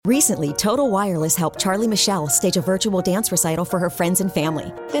Recently, Total Wireless helped Charlie Michelle stage a virtual dance recital for her friends and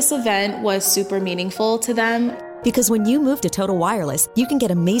family. This event was super meaningful to them. Because when you move to Total Wireless, you can get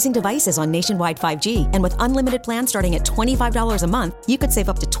amazing devices on nationwide 5G. And with unlimited plans starting at $25 a month, you could save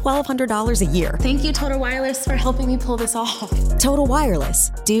up to $1,200 a year. Thank you, Total Wireless, for helping me pull this off. Total Wireless.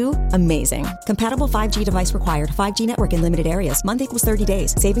 Do amazing. Compatible 5G device required. 5G network in limited areas. Month equals 30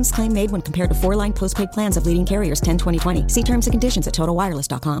 days. Savings claim made when compared to 4-line postpaid plans of leading carriers 10-20-20. See terms and conditions at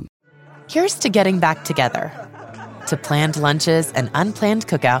totalwireless.com. Here's to getting back together. To planned lunches and unplanned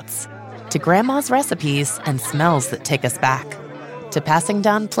cookouts. To grandma's recipes and smells that take us back. To passing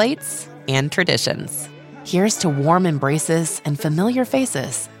down plates and traditions. Here's to warm embraces and familiar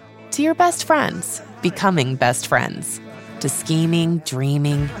faces. To your best friends, becoming best friends. To scheming,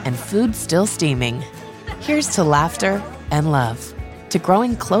 dreaming, and food still steaming. Here's to laughter and love. To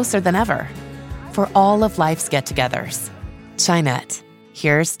growing closer than ever. For all of life's get-togethers. Chinette,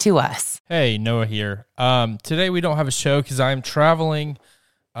 here's to us. Hey, Noah here. Today we don't have a show because I'm traveling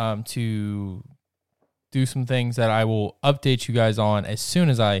to do some things that I will update you guys on as soon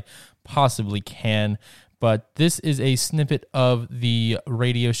as I possibly can. But this is a snippet of the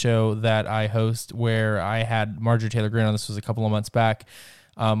radio show that I host where I had Marjorie Taylor-Greene on. This was a couple of months back.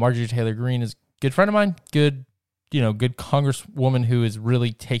 Marjorie Taylor-Greene is a good friend of mine, good congresswoman who is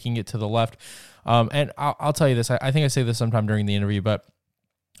really taking it to the left. And I'll tell you this, I think I say this sometime during the interview, but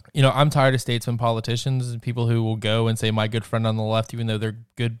I'm tired of statesmen, politicians, and people who will go and say my good friend on the left, even though their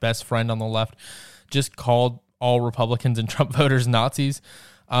good best friend on the left just called all Republicans and Trump voters Nazis.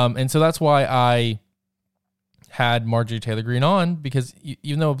 And so that's why I had Marjorie Taylor-Greene on, because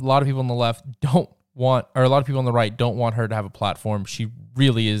even though a lot of people on the left a lot of people on the right don't want her to have a platform, she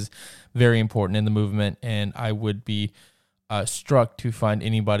really is very important in the movement, and I would be struck to find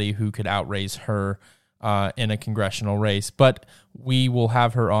anybody who could outraise her in a congressional race. But we will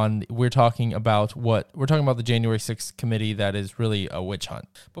have her on. We're talking about the January 6th committee that is really a witch hunt.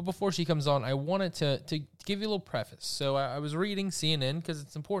 But before she comes on, I wanted to give you a little preface. So I was reading CNN because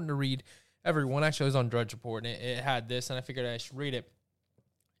it's important to read everyone. Actually, I was on Drudge Report, and it had this, and I figured I should read it.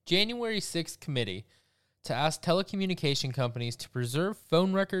 January 6th committee to ask telecommunication companies to preserve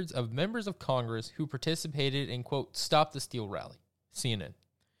phone records of members of Congress who participated in, quote, Stop the Steal rally. CNN.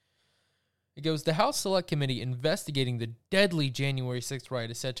 It goes, the House Select Committee investigating the deadly January 6th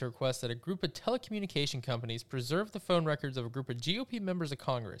riot is set to request that a group of telecommunication companies preserve the phone records of a group of GOP members of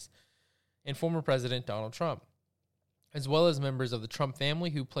Congress and former President Donald Trump, as well as members of the Trump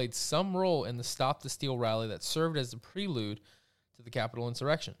family who played some role in the Stop the Steal rally that served as the prelude to the Capitol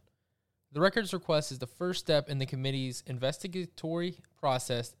insurrection. The records request is the first step in the committee's investigatory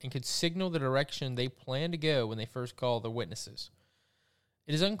process and could signal the direction they plan to go when they first call the witnesses.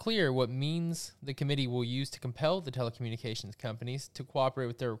 It is unclear what means the committee will use to compel the telecommunications companies to cooperate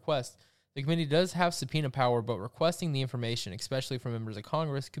with their request. The committee does have subpoena power, but requesting the information, especially from members of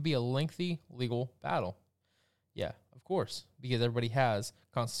Congress, could be a lengthy legal battle. Yeah, of course, because everybody has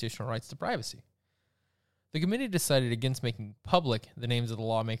constitutional rights to privacy. The committee decided against making public the names of the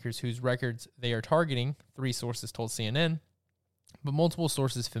lawmakers whose records they are targeting, 3 sources told CNN, but multiple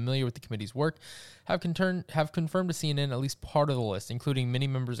sources familiar with the committee's work have confirmed to CNN at least part of the list, including many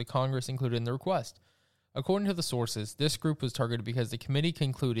members of Congress included in the request. According to the sources, this group was targeted because the committee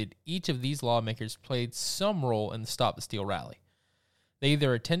concluded each of these lawmakers played some role in the Stop the Steal rally. They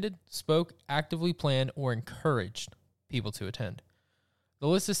either attended, spoke, actively planned, or encouraged people to attend. The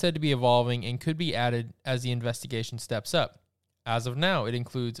list is said to be evolving and could be added as the investigation steps up. As of now, it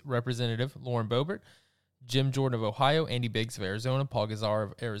includes Representative Lauren Boebert, Jim Jordan of Ohio, Andy Biggs of Arizona, Paul Gazar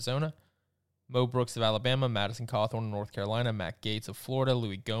of Arizona, Mo Brooks of Alabama, Madison Cawthorn of North Carolina, Matt Gaetz of Florida,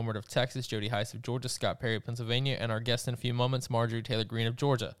 Louis Gohmert of Texas, Jody Heiss of Georgia, Scott Perry of Pennsylvania, and our guest in a few moments, Marjorie Taylor-Greene of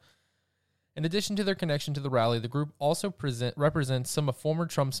Georgia. In addition to their connection to the rally, the group also represents some of former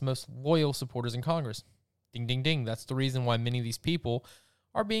Trump's most loyal supporters in Congress. Ding, ding, ding. That's the reason why many of these people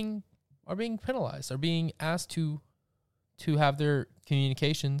are being penalized, are being asked to have their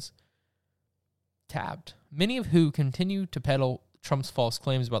communications tabbed, many of who continue to peddle Trump's false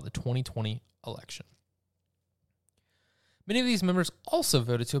claims about the 2020 election. Many of these members also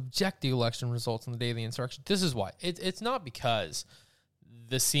voted to object the election results on the day of the insurrection. This is why. It's not because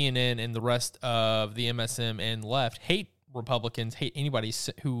the CNN and the rest of the MSM and left hate Republicans, hate anybody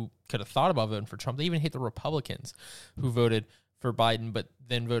who could have thought about voting for Trump. They even hate the Republicans who voted for Biden but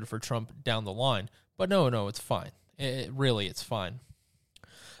then voted for Trump down the line. But no, it's fine. It's fine.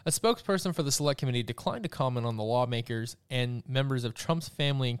 A spokesperson for the Select Committee declined to comment on the lawmakers and members of Trump's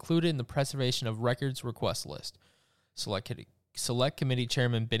family included in the preservation of records request list. Select Select Committee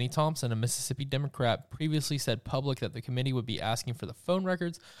Chairman Benny Thompson, a Mississippi Democrat, previously said public that the committee would be asking for the phone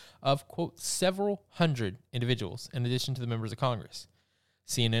records of, quote, several hundred individuals in addition to the members of Congress.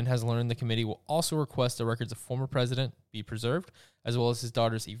 CNN has learned the committee will also request the records of former president be preserved, as well as his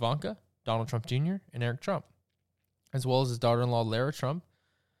daughters Ivanka, Donald Trump Jr., and Eric Trump, as well as his daughter-in-law Lara Trump,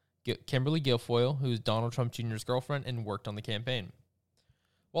 Kimberly Guilfoyle, who is Donald Trump Jr.'s girlfriend and worked on the campaign.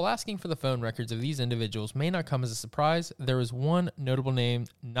 While asking for the phone records of these individuals may not come as a surprise, there is one notable name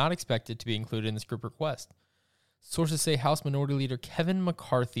not expected to be included in this group request. Sources say House Minority Leader Kevin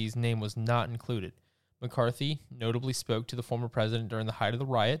McCarthy's name was not included. McCarthy notably spoke to the former president during the height of the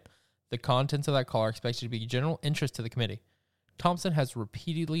riot. The contents of that call are expected to be general interest to the committee. Thompson has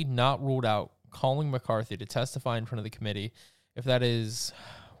repeatedly not ruled out calling McCarthy to testify in front of the committee if that is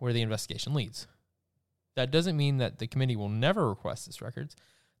where the investigation leads. That doesn't mean that the committee will never request these records.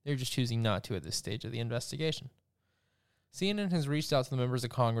 They're just choosing not to at this stage of the investigation. CNN has reached out to the members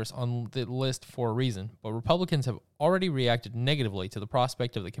of Congress on the list for a reason, but Republicans have already reacted negatively to the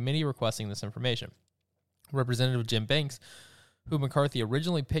prospect of the committee requesting this information. Representative Jim Banks, who McCarthy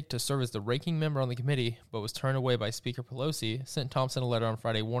originally picked to serve as the ranking member on the committee but was turned away by Speaker Pelosi, sent Thompson a letter on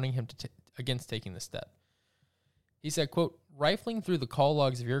Friday warning him against taking this step. He said, quote, rifling through the call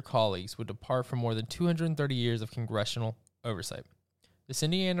logs of your colleagues would depart from more than 230 years of congressional oversight. This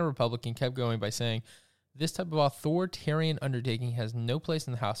Indiana Republican kept going by saying, this type of authoritarian undertaking has no place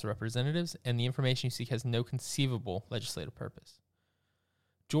in the House of Representatives, and the information you seek has no conceivable legislative purpose.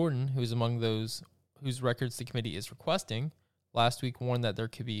 Jordan, who is among those whose records the committee is requesting, last week warned that there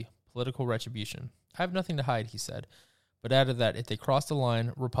could be political retribution. I have nothing to hide, he said, but added that if they cross the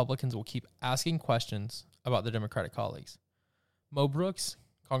line, Republicans will keep asking questions about their Democratic colleagues. Mo Brooks,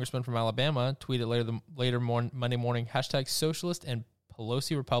 congressman from Alabama, tweeted Monday morning, hashtag socialist and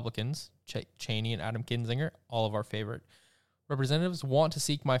Pelosi Republicans, Cheney and Adam Kinzinger, all of our favorite representatives, want to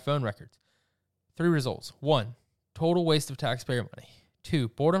seek my phone records. 3 results. 1, total waste of taxpayer money. 2,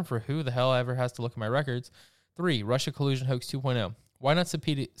 boredom for who the hell ever has to look at my records. 3, Russia collusion hoax 2.0. Why not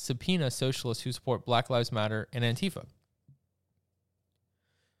subpoena socialists who support Black Lives Matter and Antifa?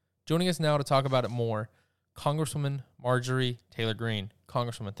 Joining us now to talk about it more, Congresswoman Marjorie Taylor-Greene.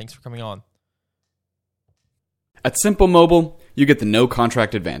 Congresswoman, thanks for coming on. At Simple Mobile, you get the no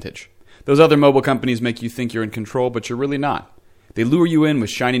contract advantage. Those other mobile companies make you think you're in control, but you're really not. They lure you in with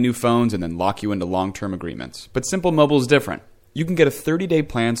shiny new phones and then lock you into long-term agreements. But Simple Mobile is different. You can get a 30-day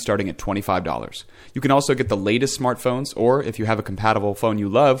plan starting at $25. You can also get the latest smartphones, or if you have a compatible phone you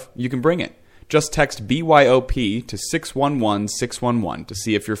love, you can bring it. Just text BYOP to 611-611 to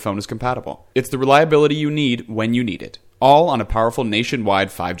see if your phone is compatible. It's the reliability you need when you need it, all on a powerful nationwide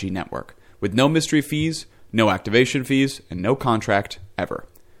 5G network, with no mystery fees, no activation fees, and no contract ever.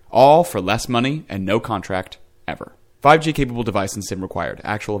 All for less money and no contract ever. 5G capable device and SIM required.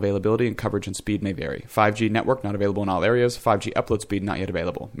 Actual availability and coverage and speed may vary. 5G network not available in all areas. 5G upload speed not yet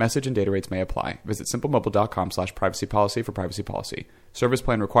available. Message and data rates may apply. Visit simplemobile.com/privacy policy for privacy policy. Service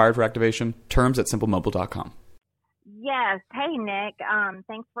plan required for activation. Terms at simplemobile.com. Yes. Hey, Nick.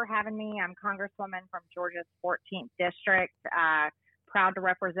 Thanks for having me. I'm Congresswoman from Georgia's 14th District. Proud to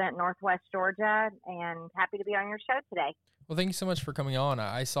represent Northwest Georgia and happy to be on your show today. Well, thank you so much for coming on.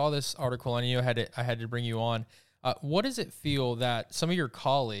 I saw this article and I had to bring you on. What does it feel that some of your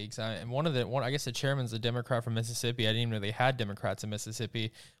colleagues, and I guess the chairman's a Democrat from Mississippi. I didn't even know they had Democrats in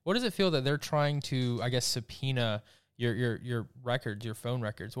Mississippi. What does it feel that they're trying to, I guess, subpoena your records, your phone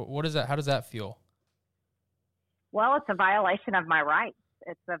records? What is that? How does that feel? Well, it's a violation of my rights.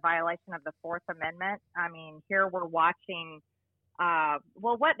 It's a violation of the Fourth Amendment. I mean, here we're watching.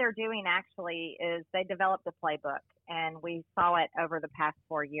 What they're doing actually is they developed a playbook, and we saw it over the past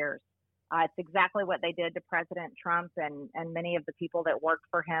 4 years. It's exactly what they did to President Trump and many of the people that worked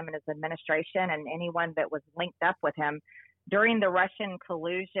for him and his administration and anyone that was linked up with him during the Russian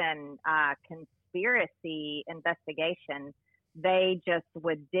collusion conspiracy investigation. They just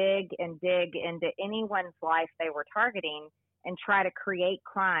would dig into anyone's life they were targeting and try to create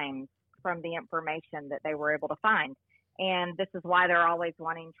crimes from the information that they were able to find. And this is why they're always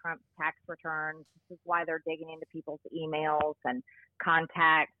wanting Trump's tax returns. This is why they're digging into people's emails and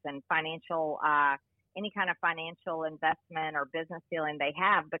contacts and financial, any kind of financial investment or business dealing they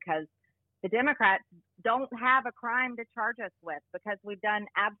have, because the Democrats don't have a crime to charge us with because we've done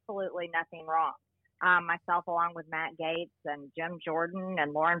absolutely nothing wrong. Myself, along with Matt Gaetz and Jim Jordan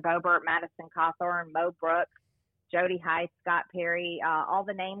and Lauren Boebert, Madison Cawthorn, Mo Brooks, Jody Heiss, Scott Perry, all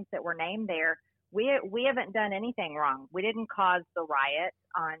the names that were named there, we haven't done anything wrong. We didn't cause the riot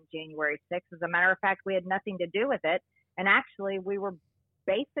on January 6th. As a matter of fact, we had nothing to do with it. And actually, we were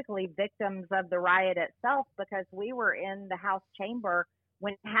basically victims of the riot itself because we were in the House chamber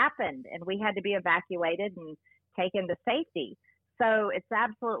when it happened and we had to be evacuated and taken to safety. So it's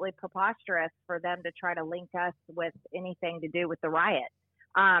absolutely preposterous for them to try to link us with anything to do with the riot.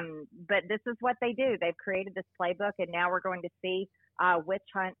 But this is what they do. They've created this playbook, and now we're going to see Witch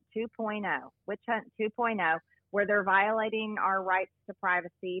Hunt 2.0, where they're violating our rights to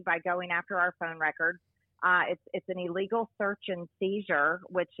privacy by going after our phone records. It's an illegal search and seizure,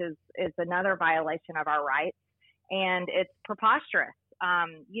 which is another violation of our rights, and it's preposterous.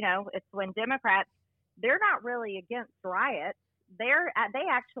 It's when Democrats, they're not really against riots. They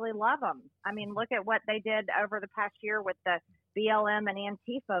actually love them. I mean, look at what they did over the past year with the BLM and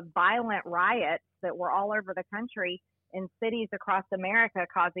Antifa violent riots that were all over the country in cities across America,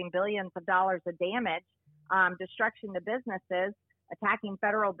 causing billions of dollars of damage, destruction to businesses, attacking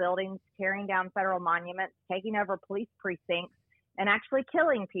federal buildings, tearing down federal monuments, taking over police precincts, and actually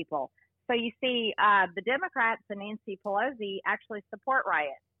killing people. So you see, the Democrats and Nancy Pelosi actually support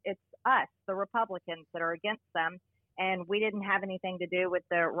riots. It's us, the Republicans, that are against them. And we didn't have anything to do with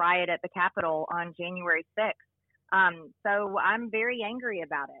the riot at the Capitol on January 6th. So I'm very angry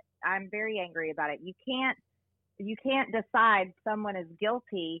about it. You can't decide someone is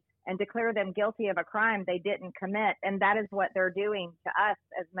guilty and declare them guilty of a crime they didn't commit. And that is what they're doing to us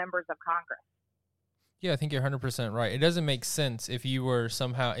as members of Congress. Yeah, I think you're 100% right. It doesn't make sense if you were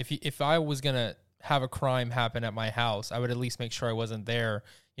somehow, if I was going to have a crime happen at my house, I would at least make sure I wasn't there,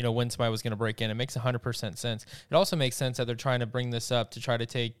 when somebody was going to break in. It makes 100% sense. It also makes sense that they're trying to bring this up to try to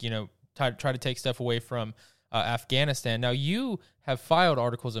take, try to take stuff away from Afghanistan. Now, you have filed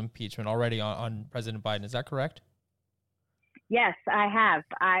articles of impeachment already on President Biden. Is that correct? Yes, I have.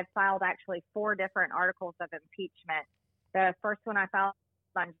 I've filed actually 4 different articles of impeachment. The first one I filed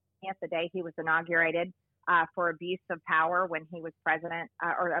on the day he was inaugurated for abuse of power when he was vice president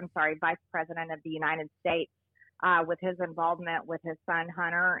of the United States, with his involvement with his son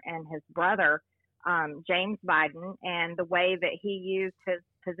Hunter and his brother James Biden, and the way that he used his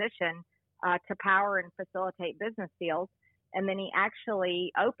position to power and facilitate business deals. And then he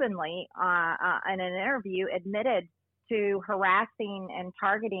actually openly in an interview admitted to harassing and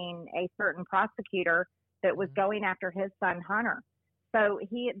targeting a certain prosecutor that was going after his son Hunter. So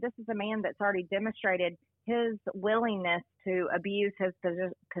this is a man that's already demonstrated his willingness to abuse his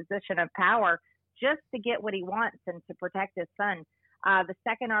position of power just to get what he wants and to protect his son. The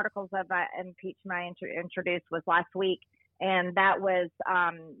second articles of impeachment I introduced was last week, and that was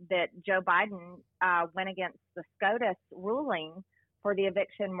that Joe Biden went against the SCOTUS ruling for the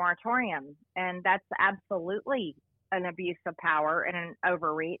eviction moratorium, and that's absolutely an abuse of power and an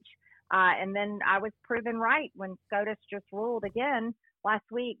overreach. And then I was proven right when SCOTUS just ruled again last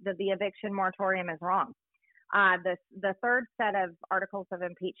week that the eviction moratorium is wrong. The third set of articles of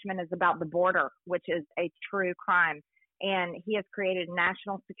impeachment is about the border, which is a true crime. And he has created a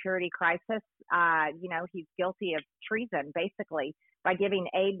national security crisis. He's guilty of treason, basically, by giving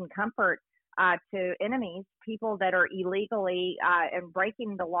aid and comfort to enemies, people that are illegally and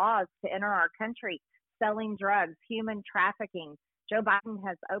breaking the laws to enter our country, selling drugs, human trafficking. Joe Biden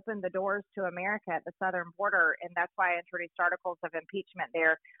has opened the doors to America at the southern border, and that's why I introduced articles of impeachment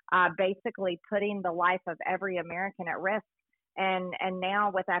there, basically putting the life of every American at risk. And now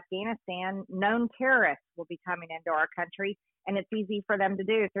with Afghanistan, known terrorists will be coming into our country, and it's easy for them to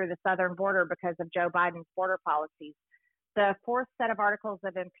do through the southern border because of Joe Biden's border policies. The fourth set of articles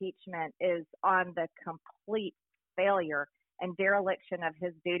of impeachment is on the complete failure and dereliction of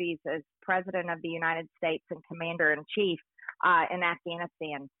his duties as President of the United States and Commander-in-Chief in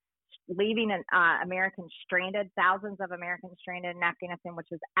Afghanistan, leaving Americans stranded, thousands of Americans stranded in Afghanistan,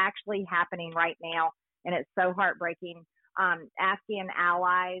 which is actually happening right now, and it's so heartbreaking. Afghan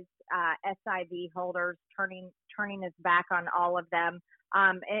allies, SIV holders, turning his back on all of them,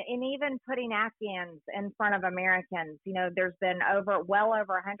 and even putting Afghans in front of Americans. There's been well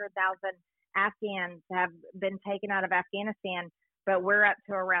over 100,000 Afghans have been taken out of Afghanistan, but we're up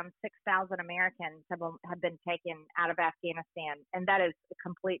to around 6,000 Americans have been taken out of Afghanistan, and that is a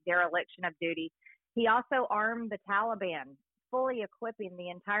complete dereliction of duty. He also armed the Taliban, fully equipping the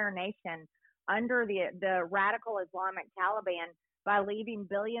entire nation under the radical Islamic Taliban by leaving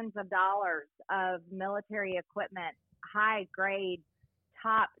billions of dollars of military equipment, high-grade,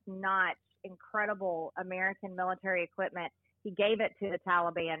 top-notch, incredible American military equipment. He gave it to the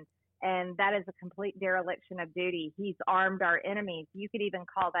Taliban, and that is a complete dereliction of duty. He's armed our enemies. You could even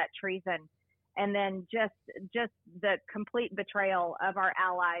call that treason. And then just the complete betrayal of our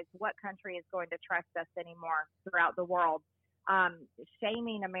allies. What country is going to trust us anymore throughout the world?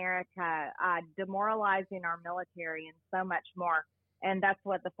 Shaming America, demoralizing our military, and so much more. And that's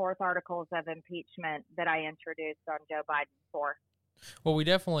what the fourth articles of impeachment that I introduced on Joe Biden for. Well, we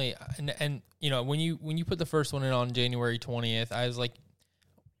definitely, and when you put the first one in on January 20th, I was like,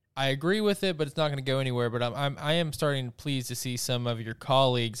 I agree with it, but it's not going to go anywhere. But I am starting pleased to see some of your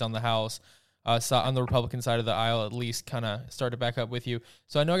colleagues on the House, on the Republican side of the aisle, at least kind of start to back up with you.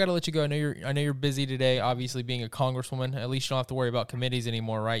 So I know I got to let you go. I know you're busy today. Obviously, being a congresswoman, at least you don't have to worry about committees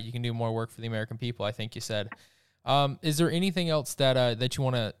anymore, right? You can do more work for the American people, I think you said. Is there anything else that you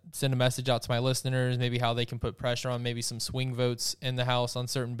want to send a message out to my listeners? Maybe how they can put pressure on maybe some swing votes in the House on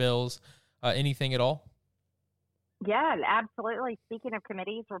certain bills? Anything at all? Yeah, absolutely. Speaking of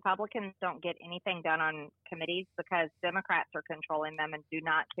committees, Republicans don't get anything done on committees because Democrats are controlling them and do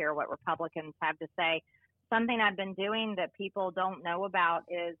not care what Republicans have to say. Something I've been doing that people don't know about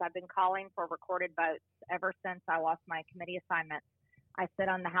is I've been calling for recorded votes ever since I lost my committee assignment. I sit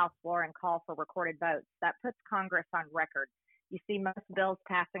on the House floor and call for recorded votes. That puts Congress on record. You see, most bills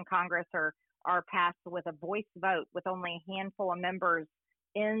passed in Congress are passed with a voice vote with only a handful of members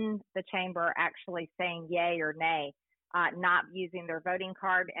in the chamber actually saying yay or nay, not using their voting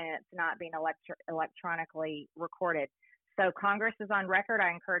card, and it's not being electronically recorded. So Congress is on record.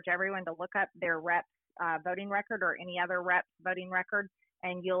 I encourage everyone to look up their rep's voting record or any other rep's voting record,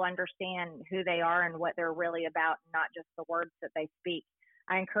 and you'll understand who they are and what they're really about, not just the words that they speak.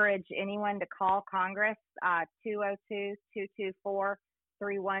 I encourage anyone to call Congress,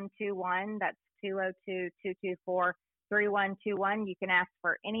 202-224-3121. That's 202-224-3121. You can ask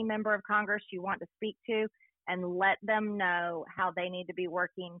for any member of Congress you want to speak to and let them know how they need to be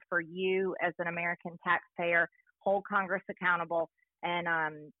working for you as an American taxpayer. Hold Congress accountable. And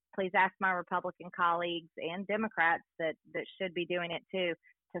please ask my Republican colleagues and Democrats that should be doing it too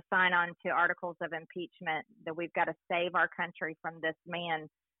to sign on to articles of impeachment, that we've got to save our country from this man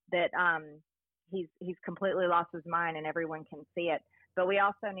that he's completely lost his mind and everyone can see it. But we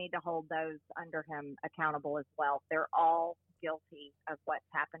also need to hold those under him accountable as well. They're all guilty of what's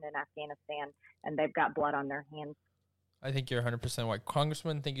happened in Afghanistan, and they've got blood on their hands. I think you're 100% right.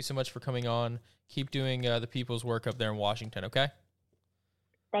 Congressman, thank you so much for coming on. Keep doing the people's work up there in Washington, okay?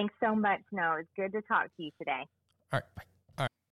 Thanks so much. No, it's good to talk to you today. All right, bye.